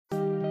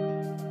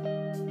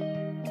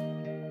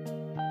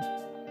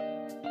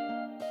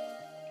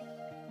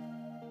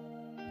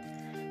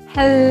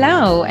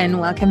Hello,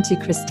 and welcome to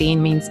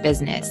Christine Means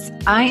Business.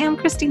 I am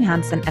Christine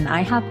Hansen, and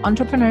I help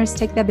entrepreneurs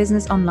take their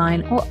business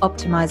online or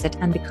optimize it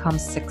and become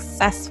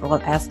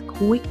successful as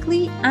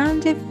quickly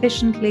and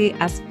efficiently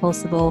as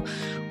possible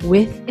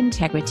with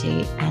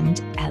integrity and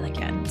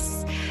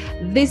elegance.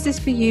 This is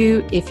for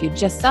you if you're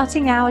just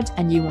starting out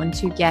and you want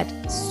to get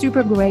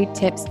super great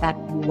tips that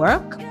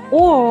work,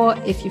 or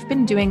if you've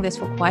been doing this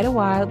for quite a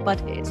while, but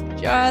it's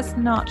just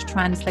not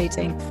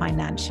translating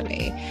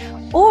financially.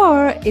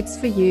 Or it's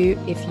for you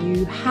if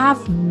you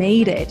have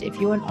made it, if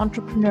you're an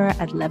entrepreneur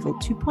at level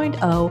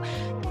 2.0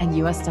 and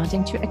you are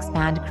starting to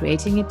expand,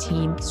 creating a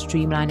team,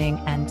 streamlining,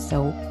 and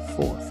so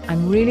forth.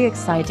 I'm really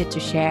excited to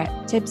share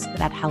tips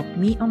that help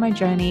me on my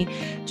journey,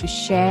 to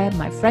share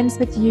my friends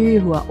with you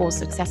who are all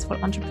successful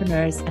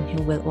entrepreneurs and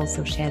who will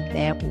also share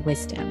their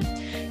wisdom.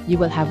 You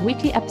will have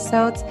weekly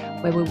episodes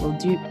where we will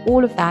do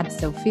all of that,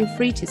 so feel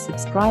free to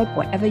subscribe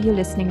wherever you're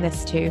listening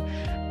this to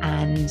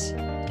and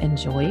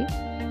enjoy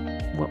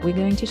what we're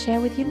going to share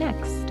with you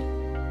next.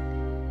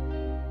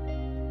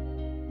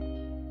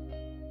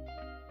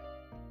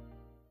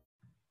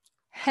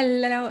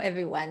 Hello,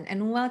 everyone,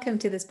 and welcome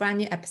to this brand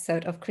new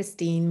episode of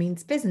Christine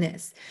Means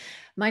Business.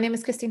 My name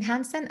is Christine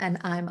Hansen, and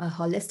I'm a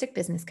holistic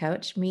business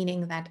coach,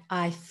 meaning that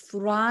I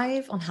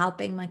thrive on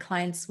helping my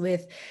clients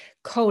with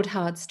cold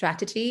hard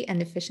strategy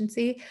and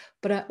efficiency,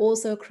 but I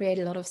also create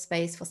a lot of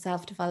space for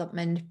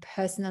self-development,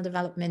 personal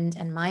development,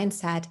 and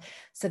mindset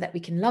so that we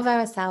can love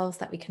ourselves,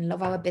 that we can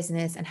love our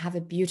business and have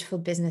a beautiful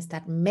business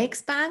that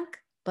makes bank,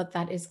 but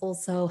that is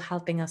also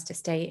helping us to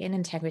stay in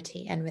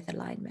integrity and with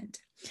alignment.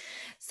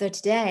 So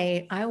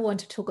today I want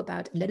to talk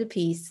about a little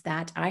piece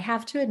that I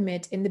have to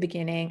admit in the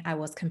beginning I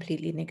was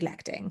completely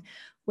neglecting.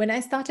 When I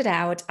started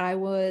out, I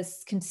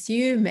was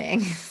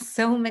consuming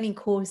so many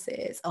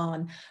courses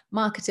on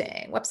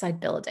marketing, website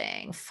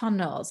building,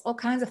 funnels, all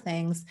kinds of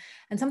things.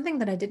 And something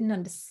that I didn't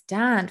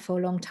understand for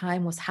a long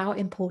time was how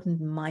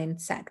important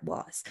mindset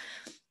was.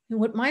 And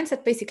what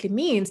mindset basically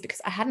means,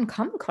 because I hadn't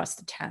come across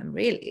the term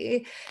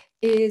really,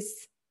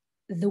 is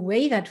the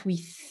way that we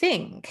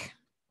think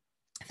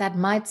that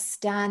might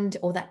stand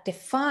or that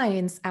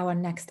defines our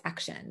next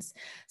actions.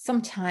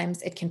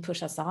 Sometimes it can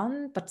push us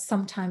on, but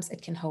sometimes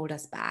it can hold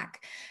us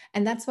back.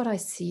 And that's what I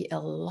see a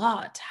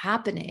lot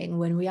happening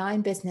when we are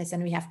in business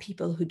and we have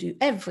people who do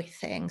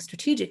everything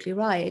strategically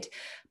right,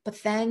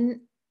 but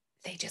then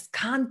they just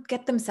can't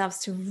get themselves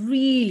to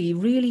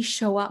really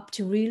show up,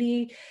 to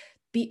really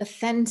be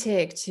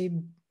authentic,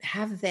 to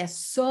have their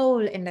soul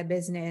in their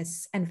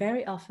business. And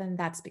very often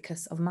that's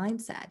because of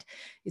mindset.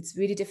 It's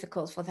really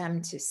difficult for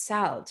them to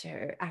sell,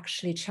 to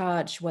actually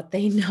charge what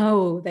they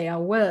know they are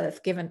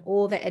worth, given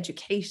all their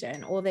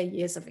education, all their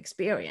years of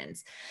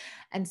experience.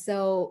 And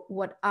so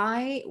what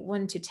I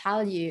want to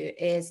tell you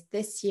is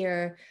this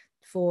year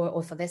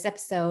for this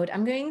episode,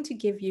 I'm going to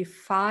give you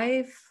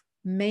 5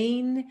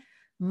 main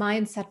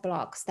mindset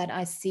blocks that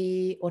I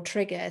see, or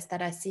triggers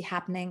that I see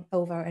happening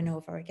over and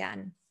over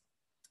again.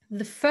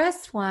 The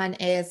first one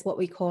is what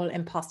we call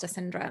imposter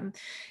syndrome.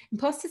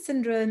 Imposter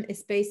syndrome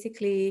is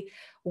basically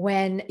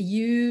when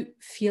you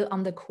feel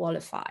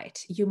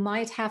underqualified. You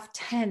might have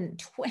 10,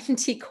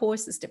 20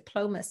 courses,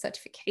 diplomas,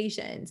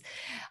 certifications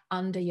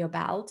under your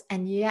belt,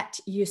 and yet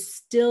you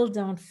still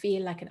don't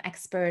feel like an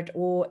expert,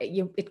 or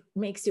it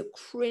makes you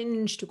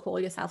cringe to call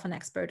yourself an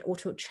expert or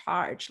to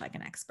charge like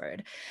an expert.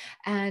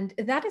 And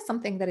that is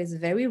something that is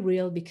very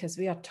real, because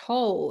we are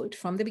told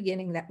from the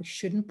beginning that we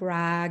shouldn't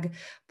brag.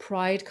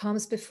 Pride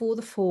comes before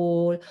the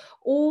fall.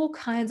 All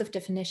kinds of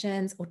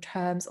definitions or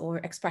terms or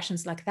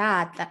expressions like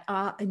that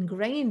are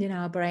ingrained in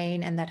our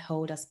brain and that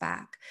hold us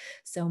back.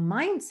 So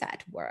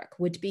mindset work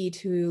would be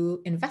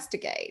to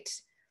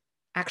investigate,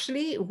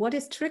 actually, what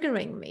is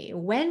triggering me?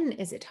 When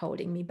is it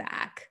holding me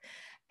back?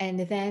 And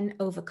then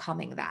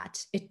overcoming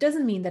that. It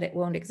doesn't mean that it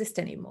won't exist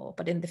anymore,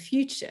 but in the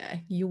future,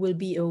 you will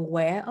be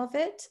aware of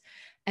it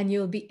and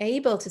you'll be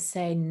able to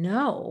say,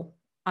 no,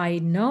 I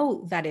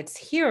know that it's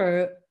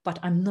here, but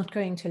I'm not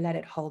going to let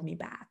it hold me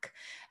back.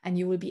 And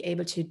you will be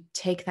able to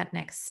take that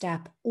next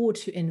step or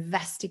to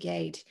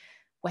investigate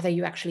whether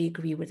you actually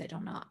agree with it or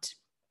not.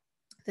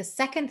 The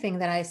second thing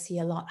that I see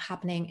a lot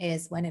happening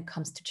is when it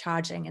comes to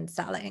charging and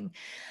selling.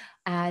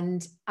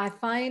 And I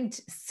find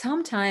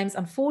sometimes,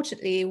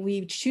 unfortunately,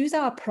 we choose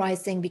our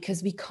pricing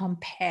because we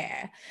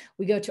compare.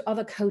 We go to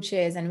other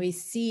coaches and we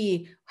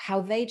see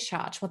how they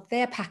charge, what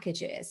their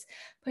package is.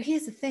 But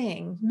here's the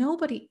thing,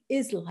 nobody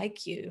is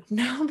like you.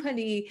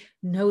 Nobody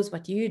knows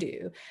what you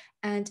do.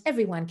 And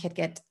everyone can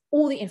get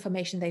all the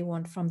information they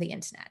want from the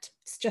internet.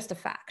 It's just a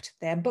fact.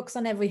 There are books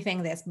on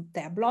everything. There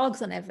are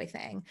blogs on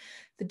everything.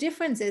 The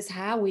difference is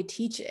how we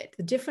teach it.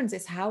 The difference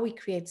is how we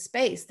create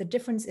space. The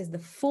difference is the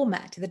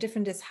format. The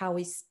difference is how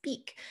we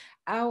speak,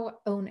 our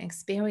own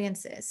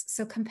experiences.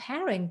 So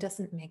comparing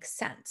doesn't make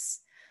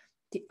sense.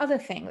 The other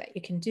thing that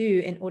you can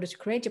do in order to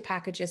create your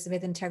packages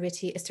with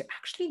integrity is to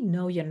actually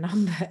know your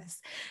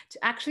numbers,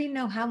 to actually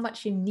know how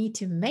much you need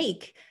to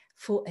make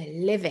for a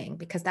living,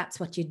 because that's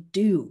what you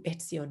do.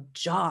 It's your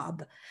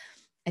job.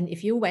 And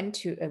if you went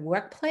to a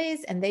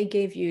workplace and they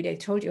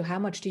told you how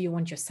much do you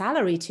want your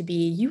salary to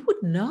be, you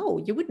would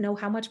know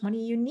how much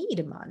money you need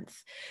a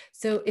month.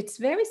 So it's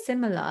very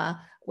similar.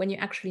 When you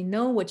actually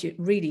know what you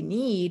really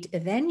need,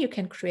 then you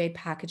can create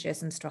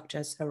packages and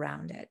structures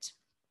around it.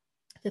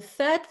 The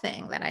third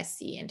thing that I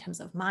see in terms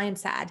of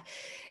mindset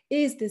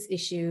is this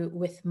issue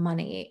with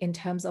money, in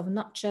terms of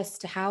not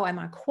just how am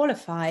I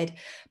qualified,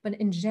 but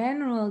in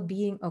general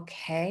being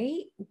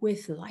okay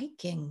with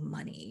liking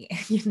money,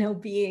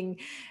 being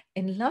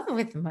in love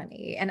with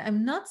money. And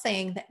I'm not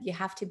saying that you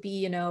have to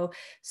be,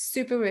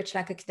 super rich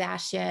like a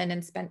Kardashian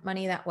and spend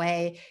money that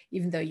way,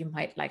 even though you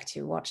might like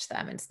to watch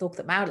them and stalk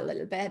them out a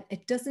little bit.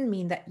 It doesn't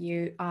mean that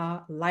you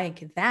are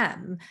like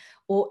them,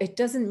 or it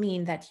doesn't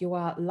mean that you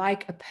are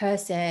like a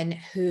person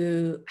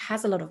who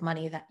has a lot of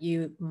money that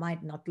you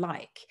might not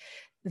like.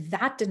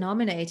 That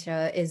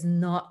denominator is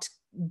not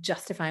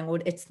justifying, or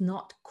it's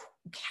not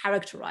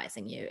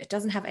characterizing you. It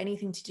doesn't have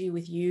anything to do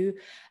with you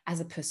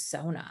as a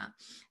persona.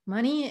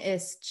 Money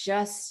is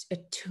just a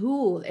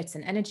tool. It's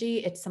an energy.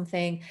 It's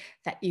something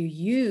that you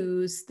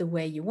use the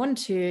way you want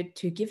to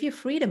give you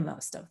freedom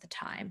most of the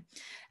time.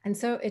 And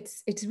so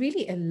it's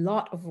really a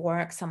lot of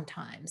work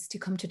sometimes to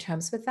come to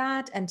terms with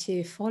that and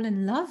to fall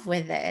in love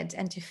with it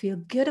and to feel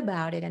good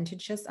about it and to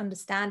just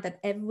understand that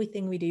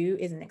everything we do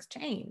is an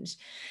exchange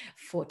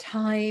for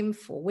time,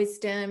 for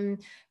wisdom,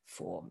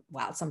 for,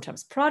 well,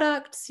 sometimes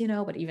products,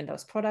 but even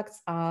those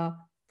products are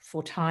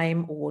for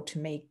time or to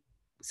make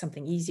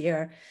something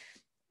easier,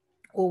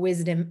 or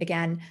wisdom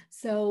again.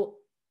 So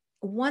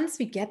once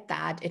we get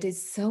that, it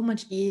is so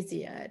much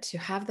easier to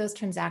have those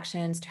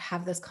transactions, to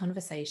have those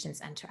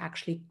conversations, and to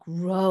actually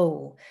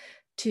grow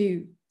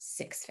to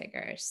 6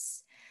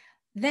 figures.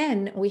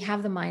 Then we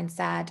have the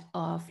mindset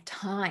of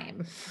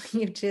time,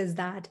 which is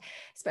that,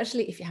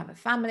 especially if you have a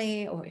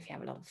family or if you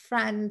have a lot of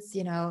friends,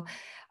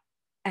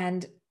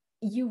 and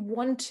you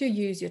want to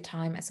use your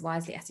time as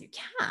wisely as you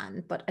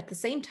can. But at the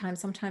same time,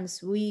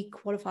 sometimes we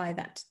qualify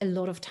that a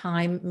lot of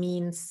time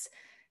means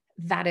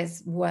that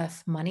is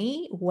worth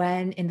money,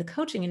 when in the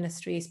coaching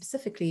industry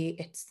specifically,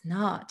 it's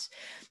not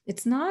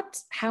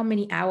how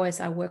many hours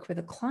I work with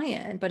a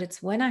client, but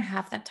it's when I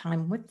have that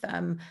time with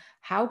them,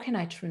 how can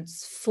I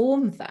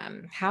transform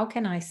them? How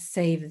can I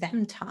save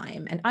them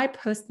time? And I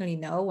personally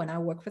know when I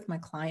work with my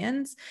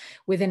clients,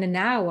 within an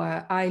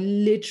hour, I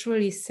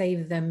literally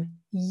save them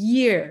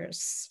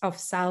years of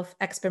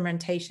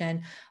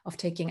self-experimentation, of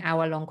taking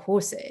hour-long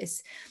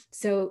courses.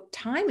 So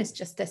time is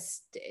just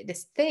this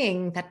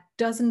thing that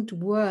doesn't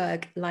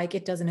work like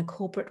it does in a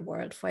corporate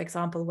world, for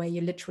example, where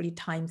you literally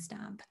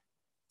timestamp.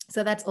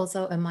 So that's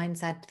also a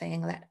mindset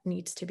thing that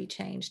needs to be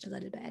changed a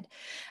little bit.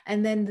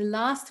 And then the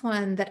last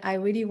one that I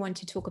really want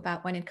to talk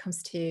about when it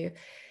comes to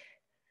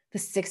the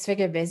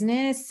 6-figure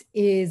business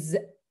is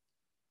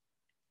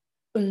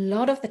a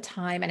lot of the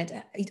time,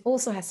 and it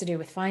also has to do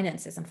with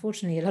finances.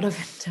 Unfortunately, a lot of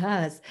it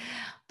does.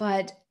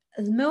 But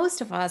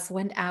most of us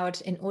went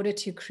out in order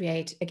to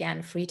create,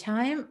 again, free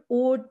time,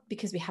 or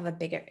because we have a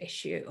bigger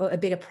issue or a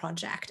bigger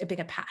project, a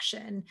bigger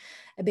passion,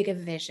 a bigger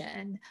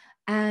vision.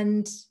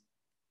 And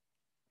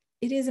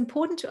it is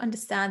important to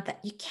understand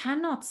that you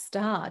cannot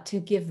start to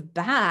give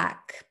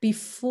back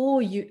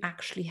before you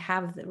actually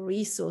have the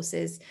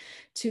resources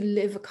to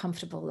live a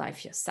comfortable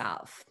life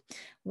yourself.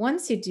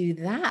 Once you do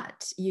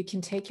that, you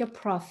can take your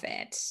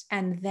profit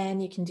and then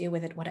you can do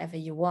with it whatever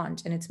you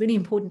want. And it's really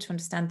important to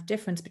understand the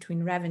difference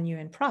between revenue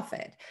and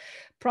profit.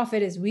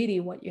 Profit is really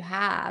what you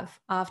have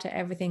after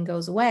everything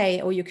goes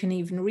away, or you can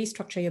even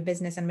restructure your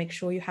business and make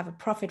sure you have a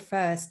profit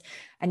first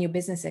and your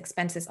business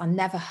expenses are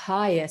never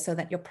higher so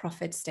that your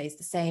profit stays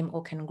the same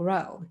or can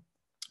grow.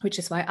 Which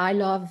is why I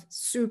love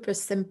super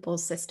simple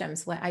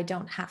systems where I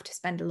don't have to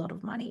spend a lot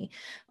of money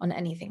on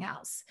anything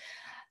else.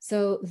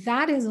 So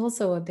that is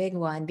also a big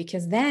one,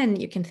 because then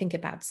you can think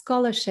about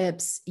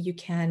scholarships. You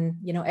can,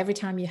 every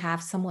time you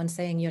have someone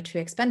saying you're too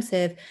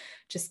expensive,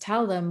 just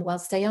tell them, well,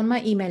 stay on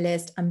my email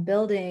list. I'm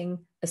building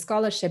a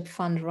scholarship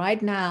fund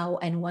right now.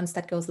 And once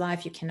that goes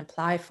live, you can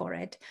apply for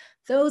it.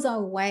 Those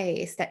are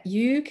ways that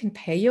you can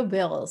pay your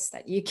bills,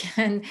 that you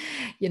can,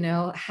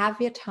 have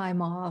your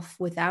time off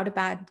without a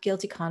bad,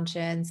 guilty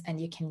conscience,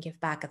 and you can give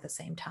back at the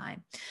same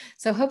time.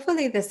 So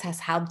hopefully this has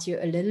helped you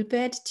a little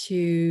bit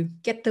to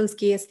get those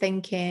gears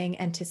thinking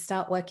and to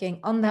start working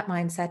on that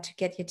mindset to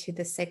get you to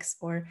the 6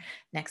 or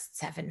next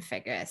 7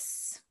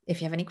 figures. If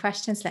you have any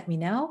questions, let me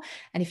know.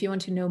 And if you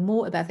want to know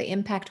more about the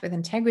Impact with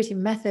Integrity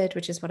method,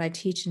 which is what I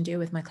teach and do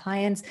with my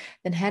clients,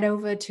 then head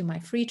over to my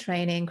free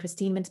training,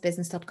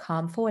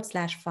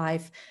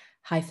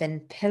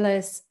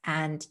 christinemeansbusiness.com/5-pillars,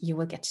 and you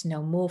will get to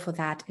know more for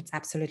that. It's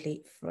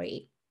absolutely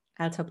free.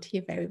 I'll talk to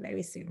you very,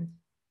 very soon.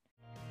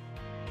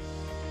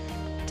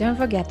 Don't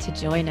forget to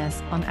join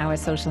us on our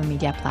social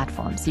media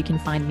platforms. You can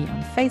find me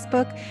on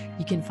Facebook,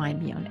 you can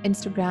find me on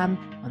Instagram,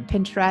 on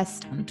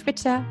Pinterest, on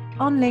Twitter,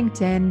 on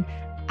LinkedIn,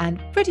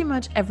 and pretty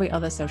much every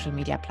other social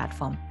media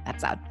platform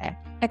that's out there,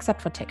 except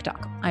for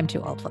TikTok. I'm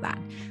too old for that.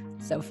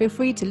 So feel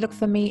free to look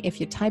for me.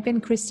 If you type in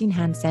Christine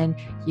Hansen,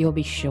 you'll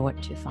be sure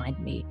to find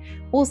me.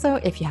 Also,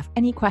 if you have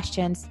any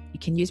questions, you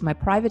can use my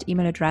private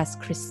email address,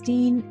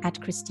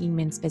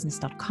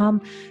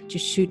 christine@christinemeansbusiness.com, to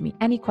shoot me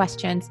any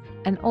questions.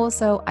 And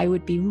also, I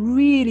would be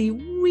really,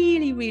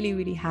 really, really,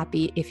 really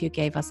happy if you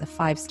gave us a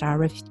 5-star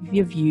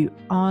review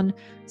on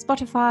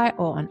Spotify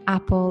or on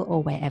Apple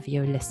or wherever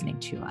you're listening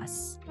to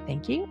us.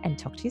 Thank you, and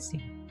talk to you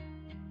soon.